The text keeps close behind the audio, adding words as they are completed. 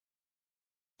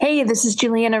Hey, this is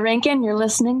Julianna Rankin. You're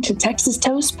listening to Texas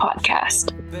Toast Podcast.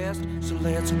 So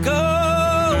let's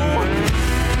go.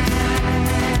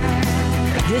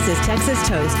 This is Texas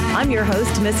Toast. I'm your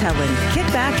host, Miss Helen.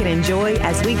 Kick back and enjoy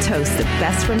as we toast the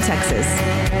best from Texas.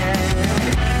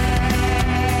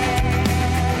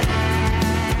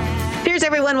 Cheers,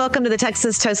 everyone. Welcome to the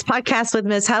Texas Toast Podcast with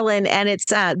Miss Helen. And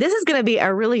this is going to be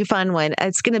a really fun one.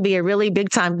 It's going to be a really big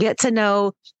time get to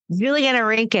know Julianna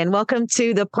Rankin. Welcome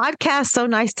to the podcast. So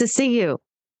nice to see you.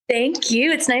 Thank you.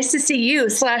 It's nice to see you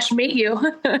 / meet you.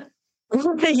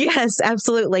 Yes,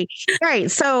 absolutely. All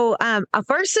right. So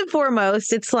first and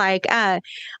foremost, it's like you're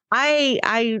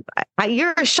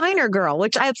a Shiner girl,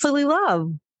 which I absolutely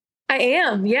love. I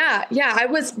am. Yeah. I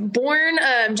was born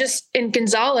just in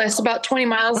Gonzales, about 20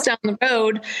 miles down the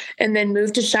road, and then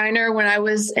moved to Shiner when I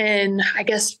was in, I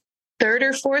guess, 3rd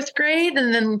or 4th grade.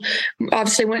 And then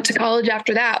obviously went to college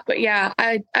after that. But yeah,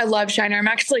 I love Shiner. I'm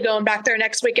actually going back there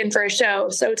next weekend for a show.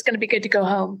 So it's going to be good to go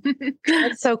home.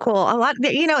 That's so cool. A lot,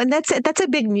 and that's a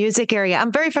big music area.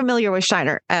 I'm very familiar with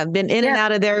Shiner. I've been in and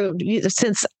out of there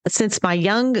since my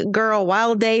young girl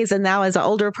wild days. And now as an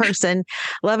older person,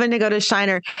 loving to go to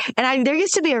Shiner. And there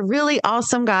used to be a really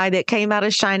awesome guy that came out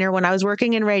of Shiner when I was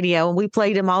working in radio, and we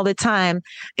played him all the time.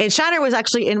 And Shiner was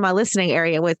actually in my listening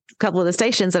area with a couple of the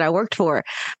stations that I worked for.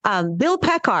 Bill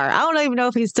Peckar. I don't even know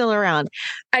if he's still around.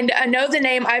 I know the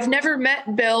name. I've never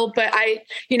met Bill, but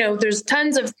there's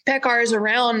tons of Peckars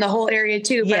around the whole area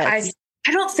too. But yes.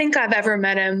 I don't think I've ever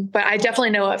met him, but I definitely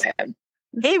know of him.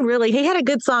 He had a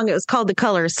good song. It was called The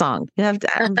Colors Song. I'm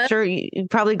sure you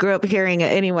probably grew up hearing it.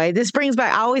 Anyway, this brings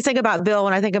back, I always think about Bill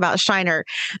when I think about Shiner.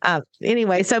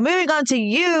 Anyway, so moving on to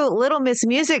you, Little Miss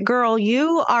Music Girl,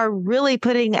 you are really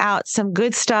putting out some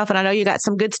good stuff. And I know you got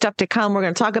some good stuff to come. We're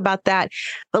going to talk about that.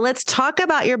 But let's talk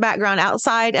about your background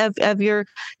outside of your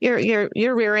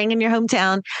rearing in your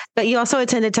hometown. But you also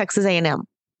attended Texas A&M.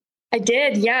 I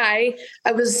did. Yeah.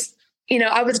 I was...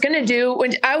 I was going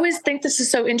to I always think this is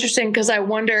so interesting because I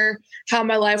wonder how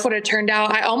my life would have turned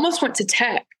out. I almost went to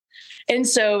Tech. And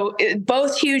so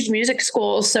both huge music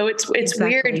schools. So it's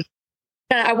exactly. Weird.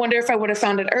 I wonder if I would have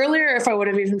found it earlier, if I would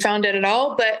have even found it at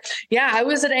all. But yeah, I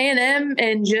was at A&M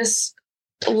and just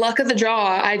luck of the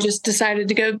draw. I just decided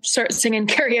to go start singing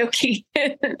karaoke.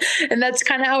 And that's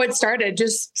kind of how it started,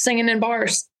 just singing in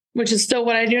bars, which is still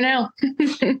what I do now.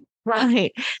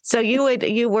 Right. So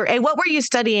and what were you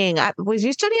studying? Was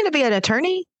you studying to be an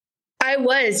attorney? I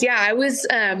was, yeah. I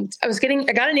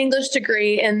got an English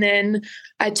degree, and then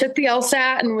I took the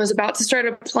LSAT and was about to start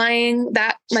applying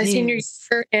that my senior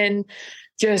year. And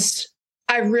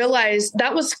I realized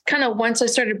that was kind of once I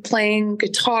started playing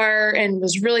guitar and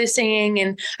was really singing,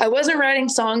 and I wasn't writing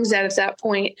songs at that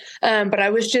point. But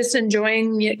I was just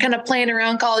enjoying kind of playing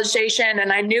around College Station,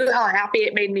 and I knew how happy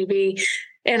it made me be.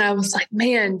 And I was like,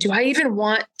 man, do I even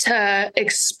want to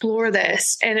explore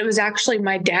this? And it was actually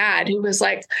my dad who was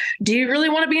like, do you really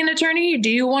want to be an attorney?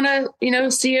 Do you want to,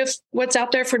 see if what's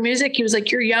out there for music? He was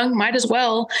like, you're young, might as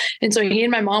well. And so he and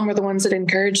my mom were the ones that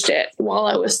encouraged it while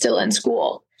I was still in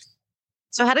school.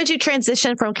 So how did you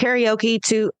transition from karaoke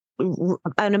to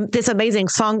this amazing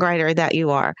songwriter that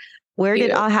you are?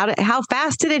 How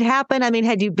fast did it happen? I mean,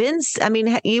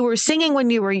 you were singing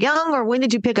when you were young, or when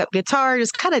did you pick up guitar?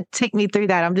 Just kind of take me through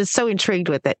that. I'm just so intrigued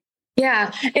with it.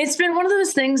 Yeah, it's been one of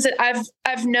those things that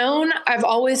I've known. I've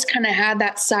always kind of had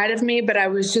that side of me, but I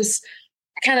was just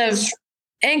kind of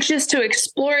anxious to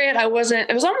explore it. It was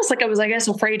almost like I was, I guess,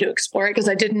 afraid to explore it because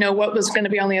I didn't know what was going to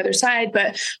be on the other side.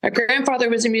 But my grandfather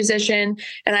was a musician,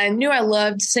 and I knew I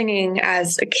loved singing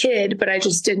as a kid, but I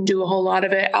just didn't do a whole lot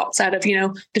of it outside of,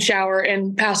 the shower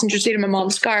and passenger seat of my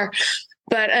mom's car.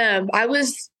 But I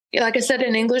was, like I said,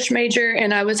 an English major,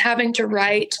 and I was having to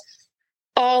write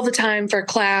all the time for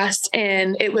class.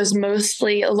 And it was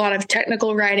mostly a lot of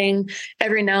technical writing.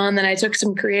 Every now and then I took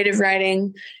some creative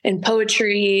writing and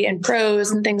poetry and prose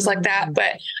and things like that.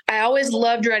 But I always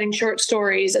loved writing short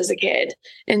stories as a kid.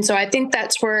 And so I think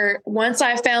that's where, once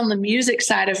I found the music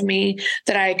side of me,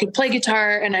 that I could play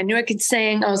guitar and I knew I could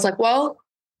sing, I was like, well,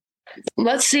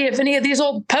 let's see if any of these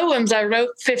old poems I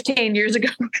wrote 15 years ago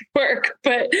could work.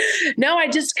 But no, I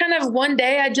just kind of, one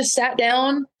day I just sat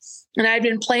down, and I'd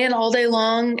been playing all day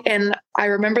long. And I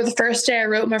remember the first day I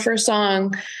wrote my first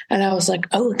song, and I was like,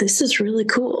 oh, this is really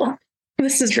cool.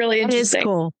 This is really interesting. It is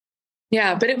cool.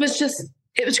 Yeah. But it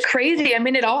was crazy. I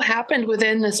mean, it all happened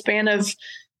within the span of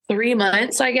 3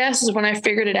 months, I guess, is when I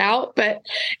figured it out.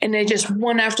 And they just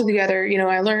one after the other,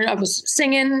 I learned, I was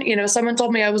singing, someone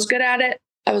told me I was good at it.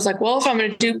 I was like, well, if I'm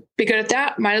going to be good at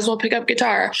that, might as well pick up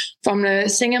guitar. If I'm going to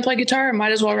sing and play guitar, I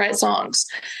might as well write songs.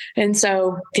 And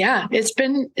so, yeah, it's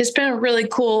been a really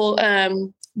cool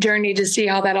journey to see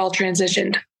how that all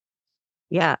transitioned.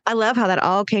 Yeah, I love how that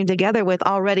all came together with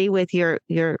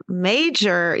your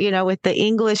major, with the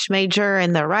English major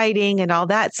and the writing and all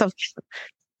that. So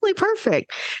really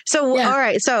perfect. So, Yeah. all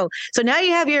right. So now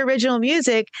you have your original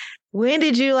music. When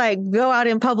did you go out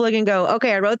in public and go,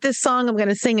 okay, I wrote this song, I'm going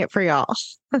to sing it for y'all?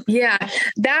 Yeah,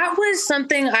 that was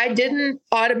something I didn't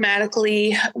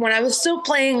automatically, when I was still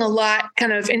playing a lot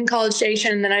kind of in College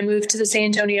Station, and then I moved to the San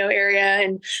Antonio area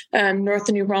and north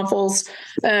of New Braunfels.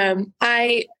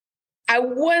 I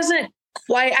wasn't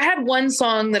quite, I had one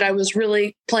song that I was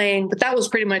really playing, but that was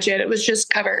pretty much it. It was just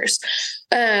covers.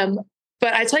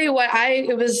 But I tell you what,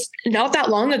 it was not that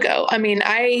long ago. I mean,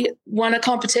 I won a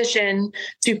competition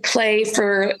to play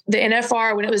for the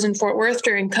NFR when it was in Fort Worth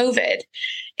during COVID.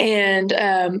 And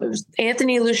it was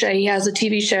Anthony Lucia, he has a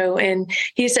TV show, and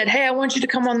he said, hey, I want you to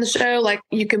come on the show. Like,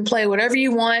 you can play whatever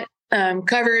you want.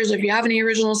 Covers. If you have any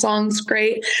original songs,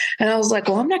 great. And I was like,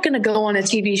 well, I'm not going to go on a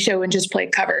TV show and just play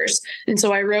covers. And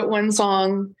so I wrote one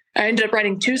song. I ended up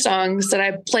writing two songs that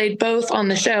I played both on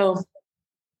the show.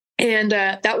 And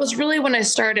that was really when I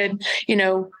started,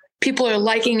 people are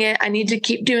liking it. I need to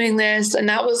keep doing this. And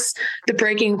that was the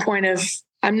breaking point of,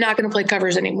 I'm not going to play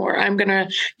covers anymore. I'm going to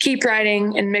keep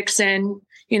writing and mix in.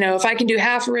 If I can do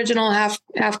half original, half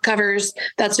covers,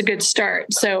 that's a good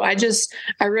start. So I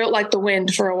wrote like the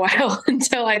wind for a while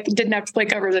until I didn't have to play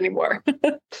covers anymore.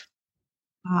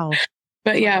 Wow.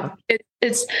 But yeah,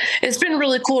 it's been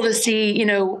really cool to see,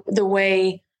 the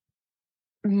way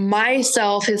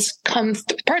myself has come,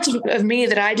 parts of me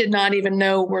that I did not even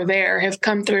know were there have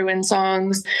come through in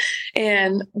songs.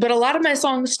 But a lot of my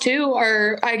songs too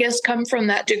are, I guess, come from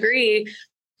that degree.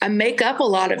 I make up a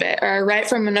lot of it, or I write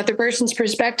from another person's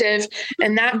perspective.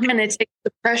 And that kind of takes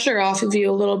the pressure off of you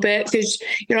a little bit, because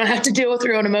you don't have to deal with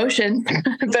your own emotion,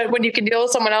 but when you can deal with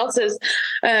someone else's.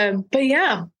 But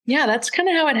yeah, that's kind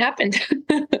of how it happened.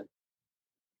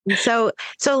 So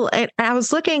I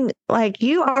was looking,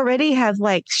 you already have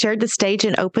shared the stage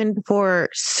and opened for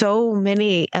so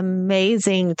many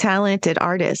amazing, talented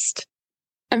artists.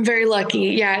 I'm very lucky.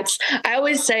 Yeah. I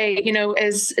always say,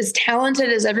 as talented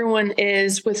as everyone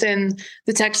is within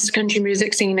the Texas country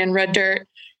music scene in Red Dirt,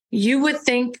 you would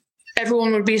think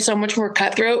everyone would be so much more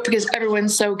cutthroat because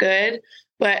everyone's so good.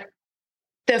 But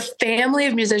the family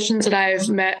of musicians that I've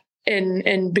met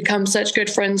and become such good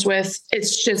friends with,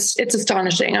 it's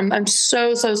astonishing. I'm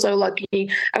so lucky.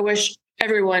 I wish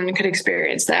everyone could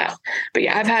experience that. But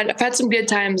yeah, I've had some good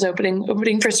times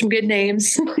opening for some good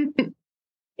names.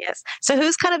 Yes. So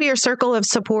who's kind of your circle of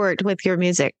support with your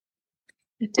music?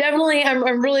 Definitely.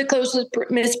 I'm really close with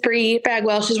Miss Bree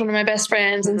Bagwell. She's one of my best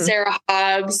friends, and Sarah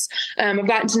Hobbs. I've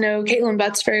gotten to know Caitlin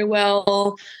Butts very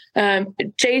well.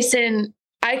 Jason,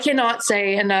 I cannot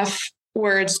say enough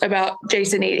words about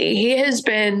Jason Eady. He has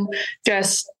been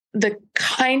just the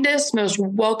kindest, most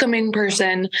welcoming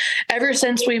person ever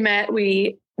since we met.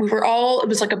 We were all, it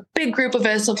was like a big group of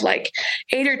us of 8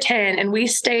 or 10. And we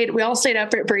all stayed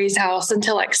up at Bree's house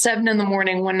until 7 a.m.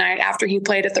 one night after he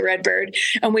played at the Redbird.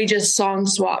 And we just song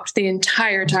swapped the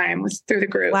entire time through the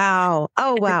group. Wow.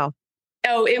 Oh, wow.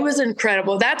 Oh, it was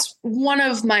incredible. That's one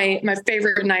of my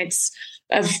favorite nights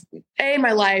of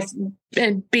my life,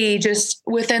 and B, just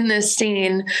within this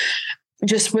scene,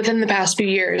 just within the past few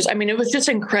years. I mean, it was just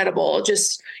incredible.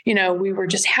 Just, we were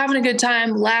just having a good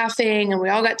time, laughing, and we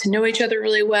all got to know each other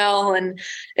really well. And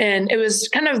it was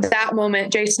kind of that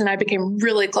moment, Jason and I became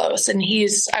really close. And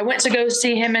I went to go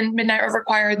see him in Midnight River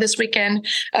Choir this weekend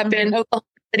up in Oklahoma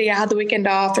City. I had the weekend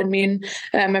off, and me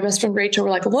and my best friend Rachel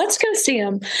were like, well, let's go see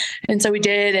him. And so we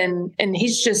did. And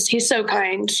he's so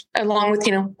kind, along with,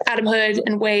 Adam Hood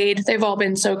and Wade. They've all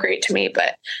been so great to me.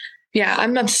 But yeah,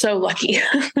 I'm so lucky.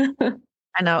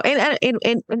 I know.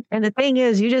 And the thing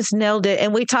is, you just nailed it.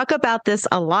 And we talk about this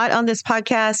a lot on this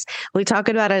podcast. We talk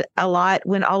about it a lot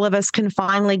when all of us can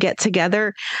finally get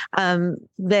together,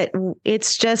 that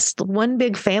it's just one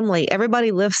big family.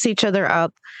 Everybody lifts each other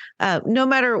up. No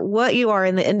matter what you are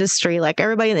in the industry,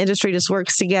 everybody in the industry just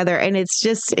works together. And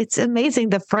it's amazing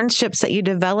the friendships that you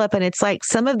develop. And it's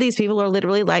some of these people are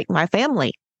literally like my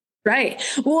family. Right.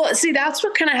 Well, see, that's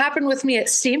what kind of happened with me at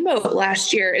Steamboat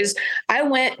last year. Is I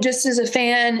went just as a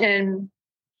fan and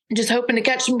just hoping to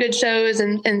catch some good shows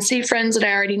and see friends that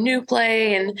I already knew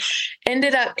play, and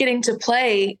ended up getting to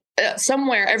play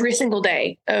somewhere every single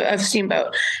day of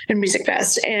Steamboat and Music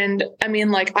Fest. And I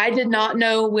mean, I did not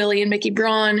know Willie and Mickey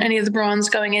Braun, any of the Brauns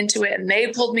going into it. And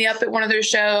they pulled me up at one of their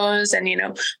shows, and,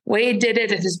 Wade did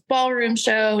it at his ballroom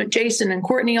show, and Jason and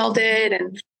Courtney all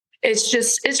did.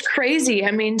 it's crazy.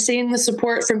 I mean, seeing the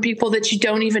support from people that you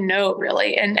don't even know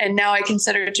really. And now I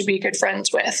consider to be good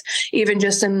friends with, even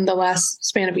just in the last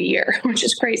span of a year, which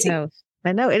is crazy. No.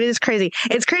 I know it is crazy.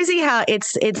 It's crazy how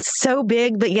it's so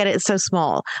big, but yet it's so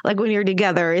small. Like when you're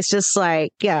together, it's just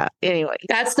like, yeah, anyway.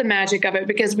 That's the magic of it,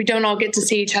 because we don't all get to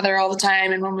see each other all the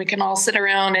time. And when we can all sit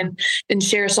around and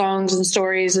share songs and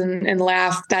stories and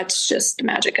laugh, that's just the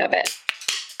magic of it.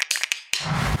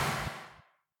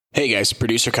 Hey guys,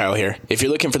 producer Kyle here. If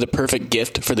you're looking for the perfect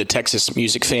gift for the Texas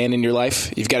music fan in your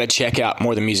life, you've got to check out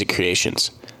More Than Music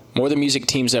Creations. More Than Music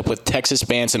teams up with Texas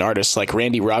bands and artists like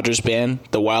Randy Rogers Band,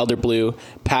 The Wilder Blue,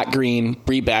 Pat Green,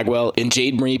 Bree Bagwell, and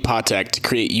Jade Marie Potek to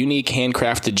create unique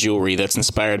handcrafted jewelry that's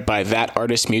inspired by that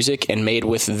artist's music and made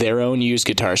with their own used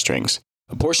guitar strings.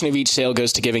 A portion of each sale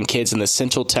goes to giving kids in the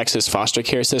Central Texas foster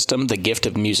care system the gift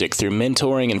of music through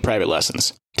mentoring and private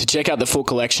lessons. To check out the full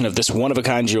collection of this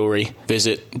one-of-a-kind jewelry,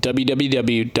 visit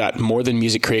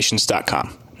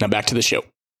www.morethanmusiccreations.com. Now back to the show.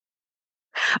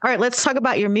 All right, let's talk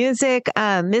about your music.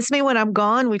 Miss Me When I'm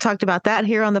Gone. We talked about that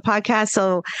here on the podcast.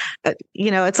 So,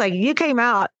 it's like you came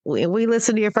out, we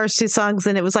listened to your first two songs,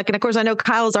 and it was like, and of course, I know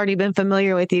Kyle's already been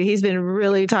familiar with you. He's been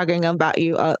really talking about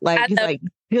you. He's like,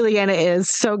 Julianna is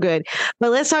so good.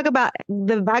 But let's talk about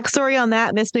the backstory on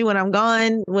that, Miss Me When I'm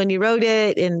Gone, when you wrote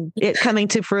it and it coming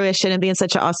to fruition and being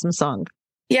such an awesome song.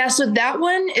 Yeah, so that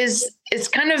one it's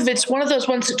one of those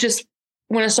ones that just,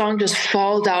 when a song just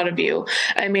falls out of you.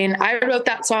 I mean, I wrote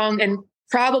that song in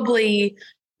probably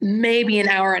maybe an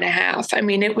hour and a half. I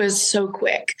mean, it was so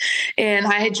quick. And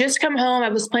I had just come home. I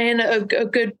was playing a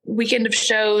good weekend of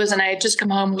shows, and I had just come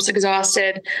home, was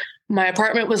exhausted. My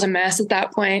apartment was a mess at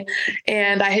that point.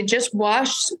 And I had just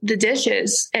washed the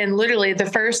dishes. And literally the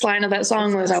first line of that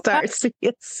song was,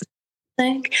 Yes.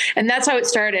 And that's how it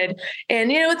started. And,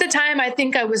 at the time, I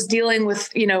think I was dealing with,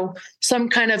 some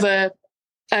kind of a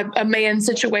man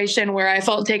situation where I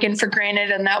felt taken for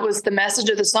granted. And that was the message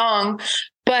of the song.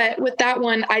 But with that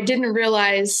one, I didn't even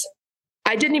realize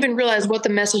what the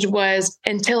message was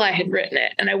until I had written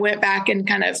it. And I went back and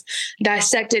kind of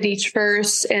dissected each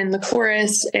verse and the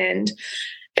chorus. And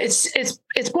it's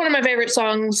one of my favorite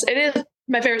songs. It is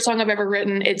my favorite song I've ever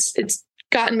written. It's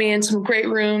gotten me in some great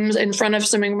rooms in front of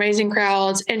some amazing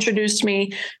crowds, introduced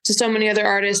me to so many other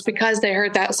artists because they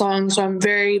heard that song. So I'm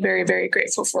very, very, very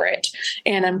grateful for it.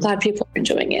 And I'm glad people are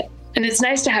enjoying it. And it's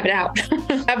nice to have it out.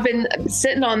 I've been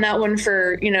sitting on that one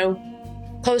for,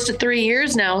 close to 3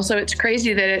 years now. So it's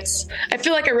crazy that I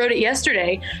feel like I wrote it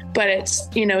yesterday, but I'm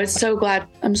so glad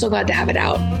to have it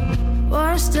out.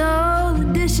 Washed all the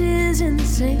dishes in the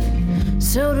sink,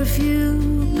 sewed a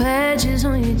few patches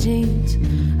on your jeans,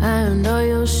 ironed all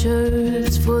your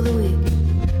shirts for the week,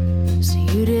 so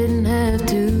you didn't have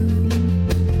to.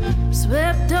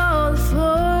 Swept all the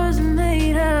floors and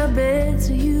made our bed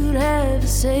so you'd have a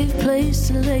safe place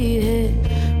to lay your head.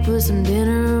 Put some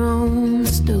dinner on the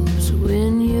stove so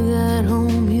when you got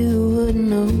home you would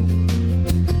know.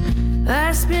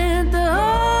 I spent the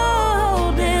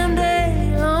whole damn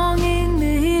day longing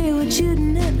to hear what you'd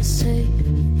never say,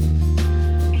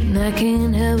 and I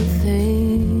can't help a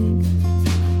thing.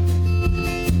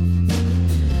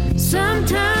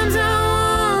 Sometimes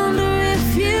I wonder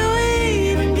if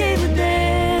you even gave a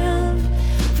damn.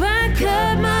 If I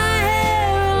cut my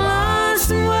hair or lost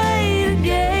some weight or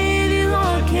gave you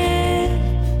all I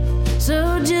can.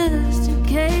 So just in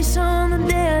case on the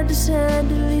day I decide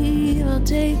to leave, I'll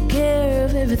take care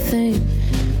of everything.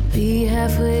 Be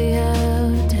halfway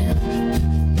out of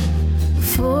town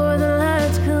before the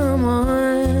lights come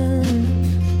on,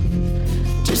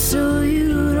 just so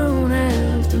you don't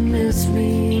have to miss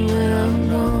me when I'm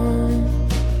gone.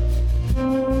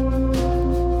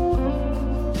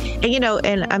 And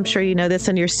and I'm sure you know this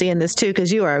and you're seeing this too,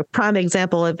 because you are a prime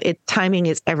example of it. Timing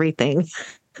is everything.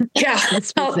 Yeah,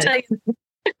 I'll tell you.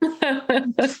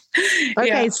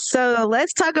 Okay, so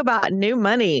let's talk about New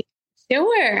Money.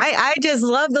 Sure. I just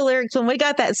love the lyrics. When we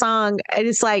got that song,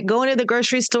 it's like going to the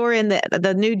grocery store and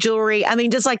the new jewelry. I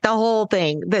mean, just like the whole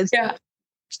thing.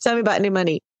 Tell me about New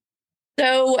Money.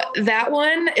 So that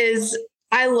one is,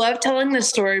 I love telling this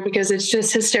story because it's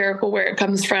just hysterical where it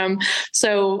comes from.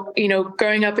 So,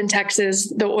 growing up in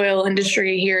Texas, the oil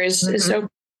industry here is so,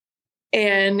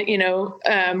 and,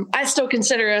 I still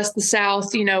consider us the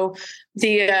South,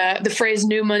 the phrase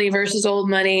new money versus old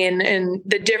money and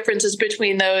the differences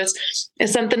between those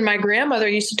is something my grandmother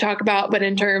used to talk about, but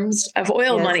in terms of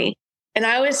oil money. And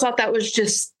I always thought that was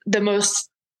just the most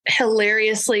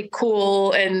hilariously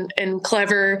cool and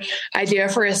clever idea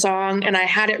for a song. And I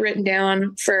had it written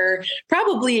down for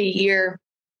probably a year.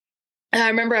 And I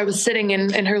remember I was sitting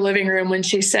in her living room when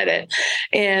she said it,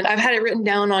 and I've had it written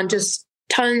down on just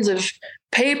tons of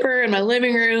paper in my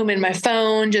living room and my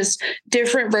phone, just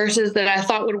different verses that I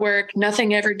thought would work.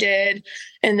 Nothing ever did.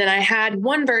 And then I had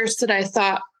one verse that I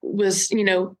thought was,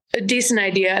 a decent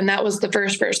idea. And that was the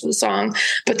first verse of the song.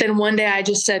 But then one day I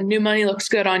just said, "New Money looks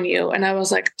good on you." And I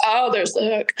was like, oh, there's the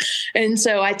hook. And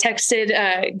so I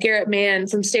texted Garrett Mann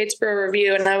from Statesboro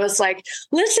Review. And I was like,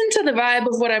 listen to the vibe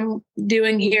of what I'm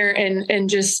doing here. And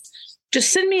just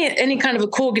send me any kind of a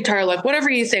cool guitar lick, whatever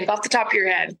you think off the top of your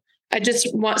head. I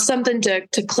just want something to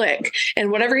click.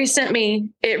 And whatever he sent me,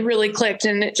 it really clicked,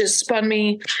 and it just spun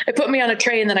me. It put me on a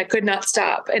train that I could not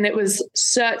stop. And it was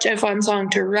such a fun song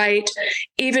to write,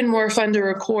 even more fun to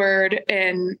record,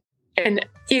 and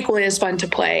equally as fun to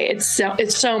play.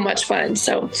 It's so much fun.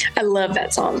 So I love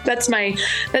that song. That's my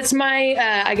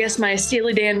I guess my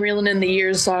Steely Dan Reelin' in the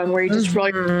Years song, where you just roll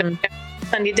your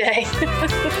sunny day.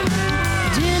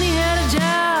 Jenny had a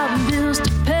job and bills to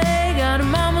pay, got her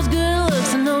mama's good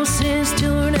looks and no sense to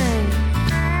her name.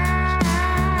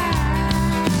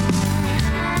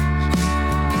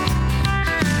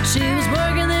 She was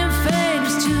working them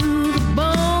fingers to the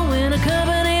bone when a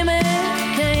company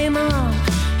man came along.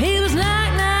 He was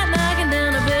knocking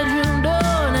down her bedroom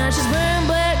door. Now she's wearing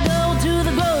black gold to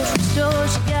the grocery store.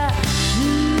 She got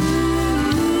new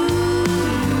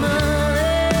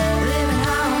money, living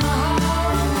out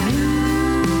on the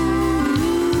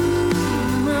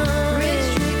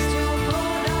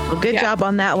hall. Well, good job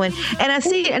on that one. And I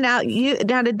see now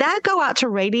did that go out to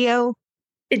radio?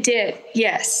 It did.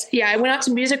 Yes. Yeah. I went out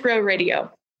to Music Row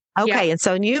Radio. Okay. Yeah. And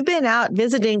so you've been out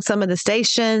visiting some of the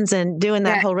stations and doing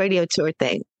that whole radio tour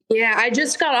thing. Yeah. I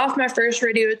just got off my first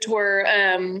radio tour,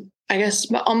 I guess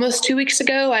almost 2 weeks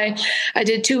ago. I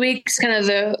did 2 weeks. Kind of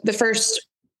the first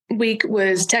week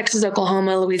was Texas,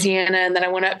 Oklahoma, Louisiana. And then I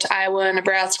went up to Iowa,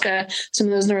 Nebraska, some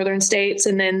of those northern states.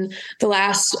 And then the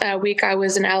last week I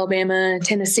was in Alabama,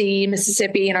 Tennessee,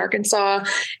 Mississippi, and Arkansas.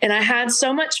 And I had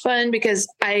so much fun because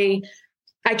I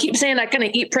keep saying I kind of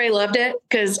eat, pray, loved it,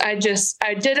 because I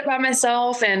did it by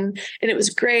myself, and it was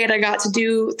great. I got to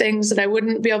do things that I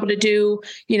wouldn't be able to do,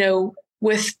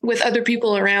 with other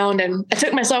people around. And I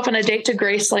took myself on a date to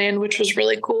Graceland, which was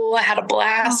really cool. I had a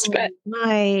blast, but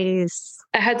nice.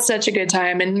 I had such a good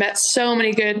time and met so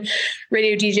many good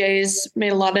radio DJs,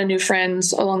 made a lot of new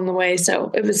friends along the way.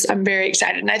 So I'm very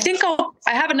excited. And I think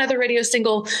I have another radio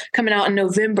single coming out in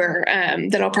November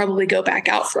that I'll probably go back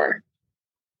out for.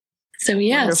 So,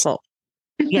 yes. Wonderful.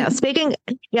 Yeah. Speaking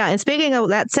of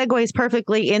that, segues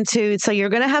perfectly into, so you're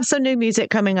going to have some new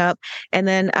music coming up, and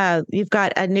then you've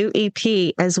got a new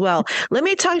EP as well. Let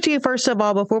me talk to you first of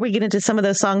all, before we get into some of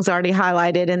those songs already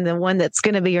highlighted and the one that's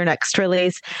going to be your next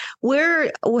release.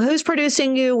 Who's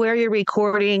producing you? Where you're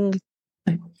recording?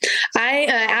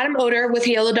 Adam Oder with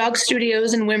Yellow Dog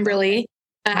Studios in Wimberley.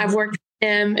 I've worked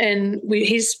him, and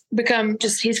he's become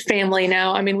he's family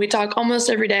now. I mean, we talk almost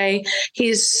every day.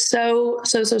 He's so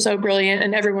brilliant,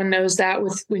 and everyone knows that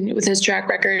with his track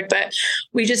record, but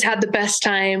we just had the best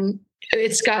time.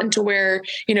 It's gotten to where,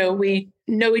 we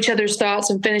know each other's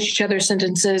thoughts and finish each other's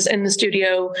sentences in the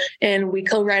studio, and we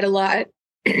co-write a lot.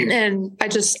 And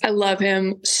I love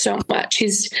him so much.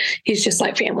 He's just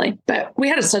like family, but we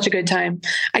had such a good time.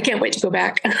 I can't wait to go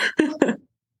back.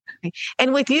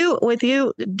 And with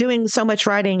you doing so much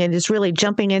writing and just really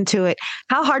jumping into it,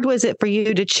 how hard was it for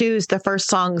you to choose the first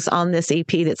songs on this EP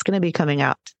that's going to be coming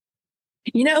out?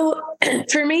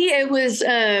 For me, it was,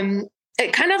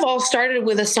 it kind of all started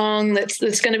with a song that's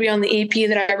going to be on the EP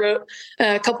that I wrote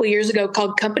a couple of years ago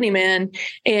called Company Man.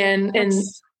 And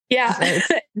yeah,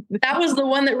 that was the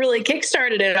one that really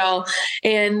kickstarted it all.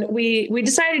 And we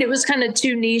decided it was kind of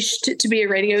too niche to be a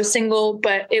radio single,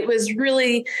 but it was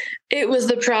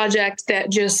the project that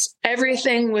just,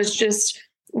 everything was just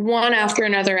one after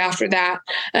another after that.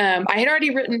 I had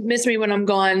already written Miss Me When I'm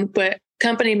Gone, but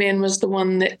Company Man was the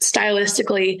one that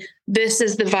stylistically, this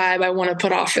is the vibe I want to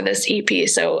put off for this EP.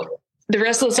 So the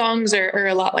rest of the songs are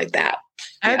a lot like that.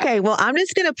 Yeah. Okay, well, I'm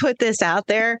just going to put this out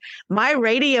there. My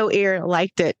radio ear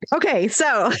liked it. Okay,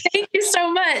 so. Thank you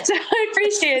so much. I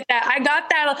appreciate that. I got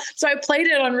that. So I played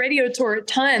it on radio tour a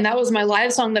ton. That was my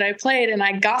live song that I played, and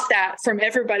I got that from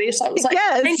everybody. So I was like,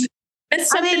 yes. It's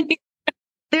something.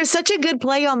 There's such a good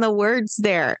play on the words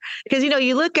there, because,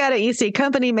 you look at it, you see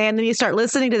Company Man, then you start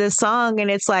listening to this song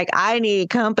and it's like, I need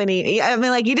company. I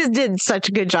mean, like, you just did such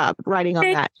a good job writing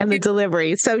on that and the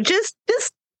delivery. So just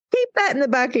keep that in the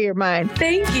back of your mind.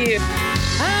 Thank you.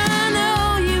 I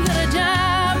know you got a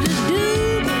job to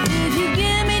do, but if you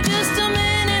give me just a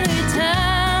minute of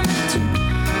time,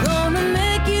 gonna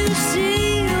make you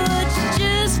see what you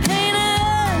just can't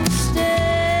understand.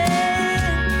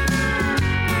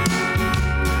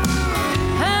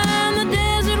 I'm the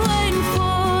desert waiting for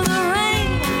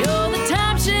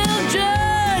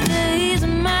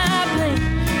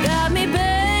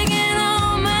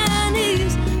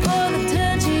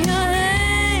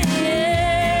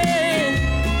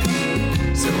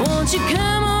Won't you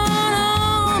come on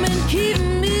home and keep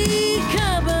me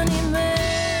company,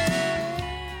 man?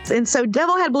 And so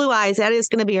Devil Had Blue Eyes, that is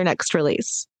going to be your next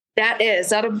release.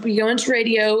 That'll be going to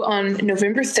radio on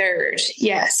November 3rd.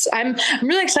 Yes. I'm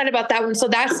really excited about that one. So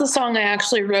that's the song I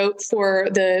actually wrote for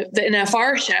the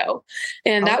NFR show.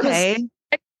 And that was, I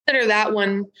consider that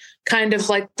one kind of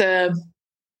like the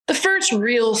first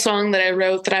real song that I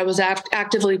wrote that I was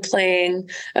actively playing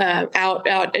out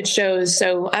at shows.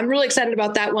 So I'm really excited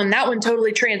about that one. That one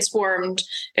totally transformed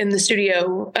in the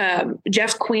studio.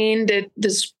 Jeff Queen did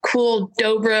this cool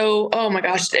dobro. Oh my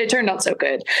gosh, it turned out so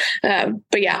good.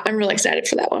 But yeah, I'm really excited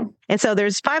for that one. And so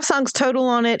there's 5 songs total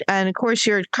on it. And of course,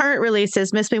 your current release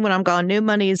is Miss Me When I'm Gone. New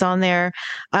Money's on there.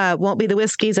 Won't Be the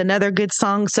Whiskey's another good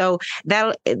song. So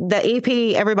the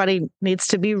EP, everybody needs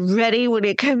to be ready when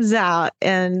it comes out.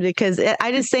 And because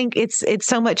I just think it's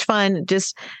so much fun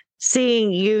just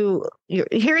seeing you're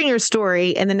hearing your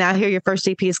story, and then now here your first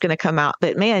EP is going to come out.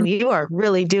 But man, you are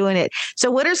really doing it. So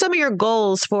what are some of your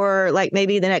goals for like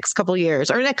maybe the next couple of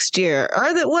years or next year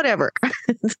or whatever?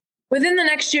 Within the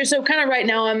next year, so kind of right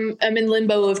now, I'm in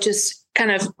limbo of just kind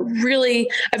of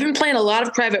really, I've been playing a lot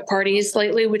of private parties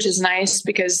lately, which is nice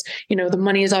because, the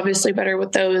money is obviously better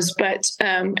with those, but,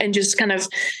 and just kind of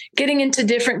getting into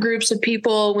different groups of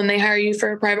people when they hire you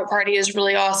for a private party is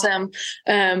really awesome.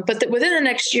 But within the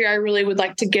next year, I really would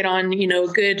like to get on,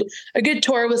 a good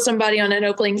tour with somebody on an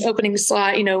opening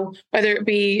slot, whether it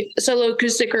be solo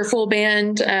acoustic or full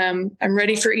band. I'm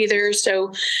ready for either.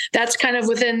 So that's kind of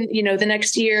within, the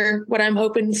next year, what I'm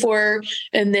hoping for.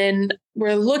 And then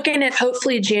we're looking at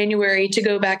hopefully January to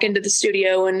go back into the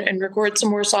studio and record some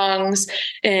more songs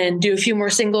and do a few more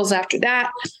singles after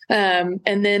that. And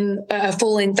then a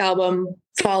full length album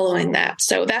following that.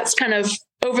 So that's kind of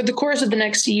over the course of the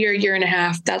next year and a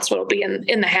half. That's what'll be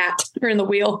in the hat or in the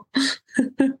wheel.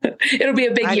 It'll be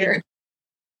a big year.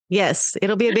 Yes,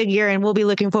 it'll be a big year. And we'll be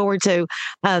looking forward to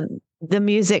the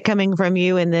music coming from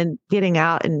you and then getting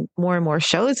out and more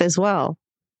shows as well.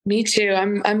 Me too.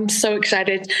 I'm so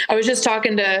excited. I was just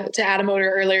talking to Adam Oder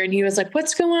earlier and he was like,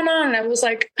 what's going on? And I was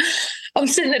like, I'm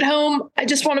sitting at home. I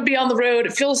just want to be on the road.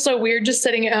 It feels so weird just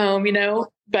sitting at home,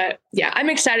 but yeah, I'm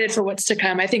excited for what's to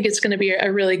come. I think it's going to be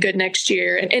a really good next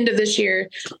year and end of this year.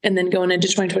 And then going into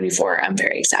 2024, I'm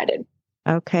very excited.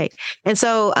 Okay. And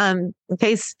so in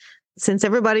case, since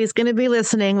everybody's going to be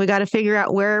listening, we got to figure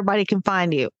out where everybody can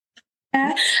find you.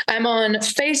 I'm on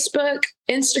Facebook,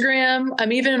 Instagram.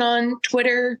 I'm even on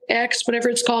Twitter, X, whatever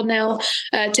it's called now,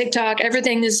 TikTok.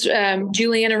 Everything is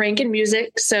Julianna Rankin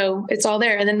Music. So it's all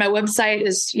there. And then my website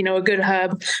is, a good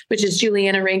hub, which is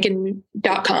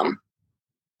JULIANNARANKIN.com.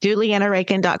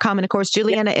 JULIANNARANKIN.com. And of course,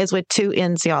 Julianna is with 2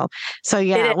 N's, y'all. So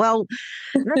yeah, well,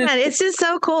 man, it's just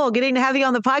so cool getting to have you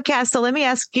on the podcast. So let me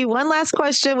ask you one last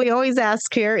question. We always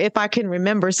ask here if I can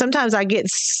remember. Sometimes I get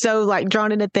so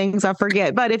drawn into things I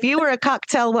forget. But if you were a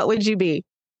cocktail, what would you be?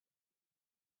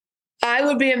 I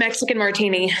would be a Mexican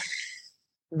martini.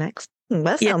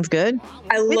 That sounds good.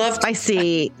 I love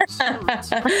spicy.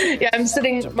 Yeah, I'm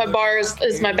sitting. My bar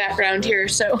is my background here.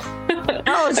 So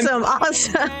awesome.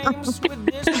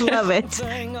 Love it.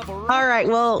 All right.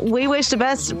 Well, we wish the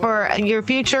best for your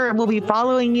future. We'll be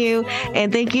following you.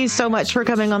 And thank you so much for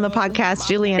coming on the podcast,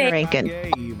 Julianna Rankin.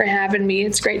 Thanks for having me.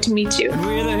 It's great to meet you.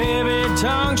 With a heavy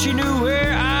tongue, she knew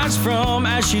where I was from.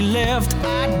 As she left,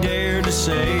 I dared to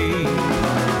say,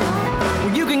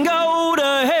 well, you can go to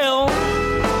hell.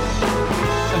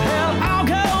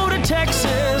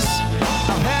 Texas,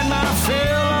 I've had my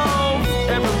fill of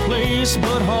every place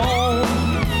but home.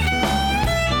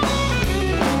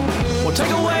 Well,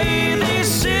 take away these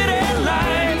city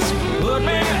lights, put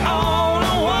me on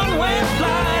a one-way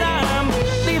flight. I'm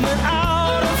leaving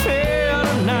out of here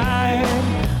tonight.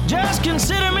 Just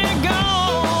consider me gone.